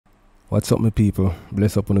What's up, my people?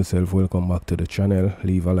 Bless up on yourself. Welcome back to the channel.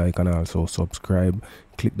 Leave a like and also subscribe.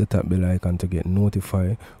 Click the tap bell icon to get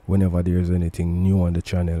notified whenever there's anything new on the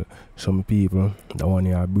channel. Some people, the one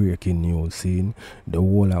here breaking news scene, the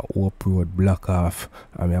whole of Hope Road block off,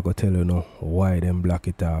 and I'm going to tell you now why them block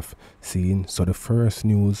it off scene. So the first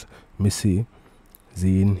news me see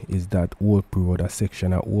Zine is that Hope Road, a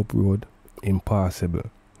section of Hope Road,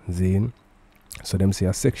 impassable. Zine. So them say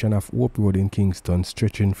a section of Hope Road in Kingston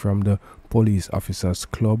stretching from the police officers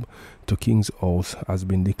club to King's House has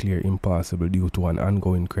been declared impassable due to an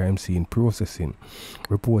ongoing crime scene processing.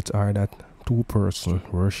 Reports are that two persons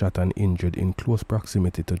were shot and injured in close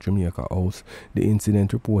proximity to Jamaica House. The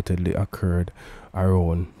incident reportedly occurred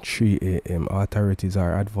around 3 a.m. Authorities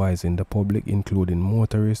are advising the public, including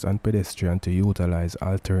motorists and pedestrians, to utilize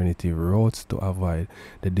alternative routes to avoid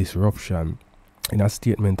the disruption. In a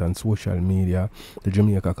statement on social media, the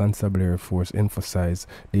Jamaica Constabulary Force emphasized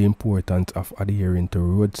the importance of adhering to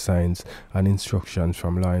road signs and instructions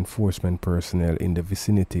from law enforcement personnel in the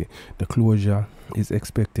vicinity. The closure is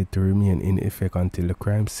expected to remain in effect until the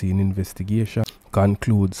crime scene investigation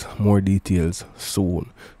concludes. More details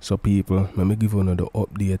soon. So people, let me give you another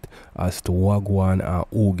update as to Wagwan and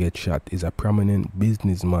who get shot. Is a prominent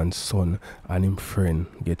businessman's son and his friend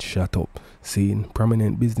get shot up. Seen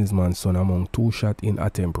prominent businessman's son among two shot in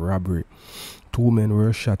attempt robbery. Two men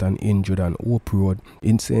were shot and injured on Hope Road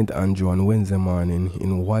in St. Andrew on Wednesday morning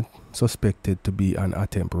in what suspected to be an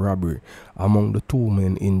attempt robbery. Among the two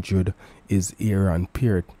men injured is Aaron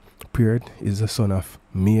Peart. Peart is the son of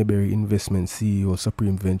Mayberry Investment CEO,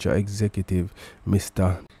 Supreme Venture Executive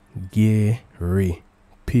Mr. Gary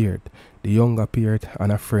Peart. The younger Peart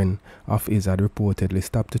and a friend of his had reportedly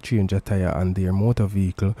stopped to change a tire on their motor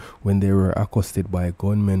vehicle when they were accosted by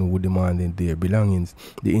gunmen who demanded their belongings.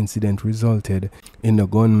 The incident resulted in the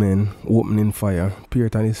gunmen opening fire.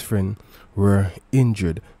 Peart and his friend were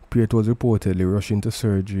injured. Peart was reportedly rushed into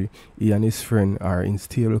surgery. He and his friend are in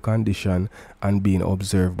stable condition and being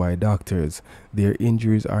observed by doctors. Their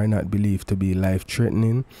injuries are not believed to be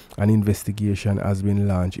life-threatening. An investigation has been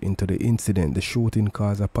launched into the incident. The shooting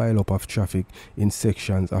caused a pile-up of traffic in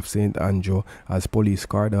sections of St. Andrew as police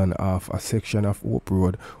cordoned off a section of Hope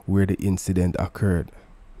Road where the incident occurred.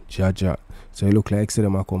 Jaja. So it look like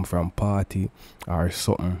them come from party or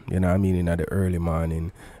something, you know what I mean, in the early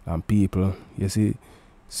morning. And people, you see,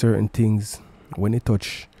 certain things, when it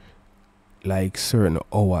touch like certain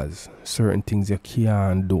hours, certain things you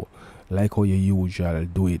can't do, like how you usually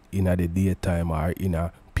do it in the daytime or in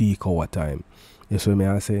a peak hour time. That's what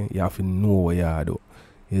I say, you have to know what you do.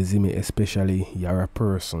 You see me, especially you're a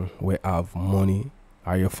person who have money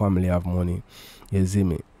or your family have money. You see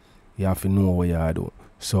me, you have to know what you do.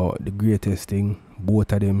 So the greatest thing,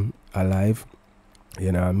 both of them alive,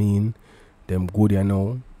 you know what I mean, them good, you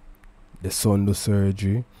know. The son do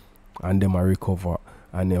surgery and them are recover,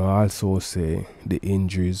 and them also say the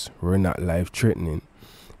injuries were not life-threatening.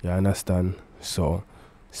 You understand? So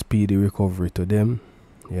speedy recovery to them,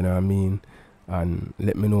 you know what I mean? And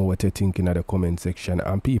let me know what you think in the comment section.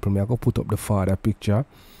 And people, I go put up the father picture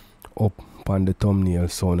up on the thumbnail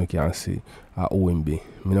so you can see at OMB. Me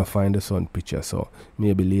not find the son picture, so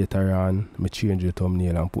maybe later on me change the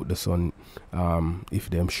thumbnail and put the son if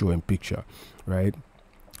them showing picture, right?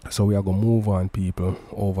 So we are going to move on, people,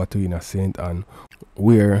 over to St. Anne,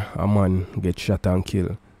 where a man gets shot and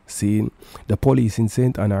killed. See, the police in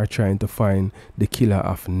St. Anne are trying to find the killer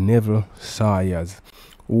of Neville Sawyers,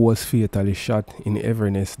 who was fatally shot in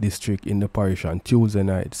Everness district in the parish on Tuesday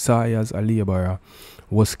night. Sawyers, a labourer,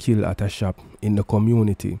 was killed at a shop in the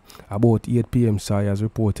community. About 8 p.m. Sawyers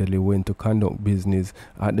reportedly went to conduct business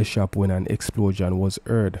at the shop when an explosion was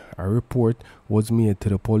heard. A report was made to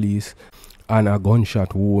the police and a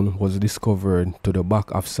gunshot wound was discovered to the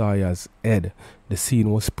back of Sawyer's head. The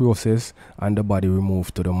scene was processed and the body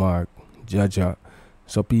removed to the morgue. Jaja.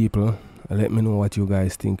 So people, let me know what you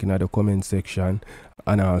guys think in the comment section,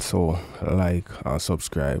 and also like and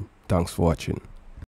subscribe. Thanks for watching.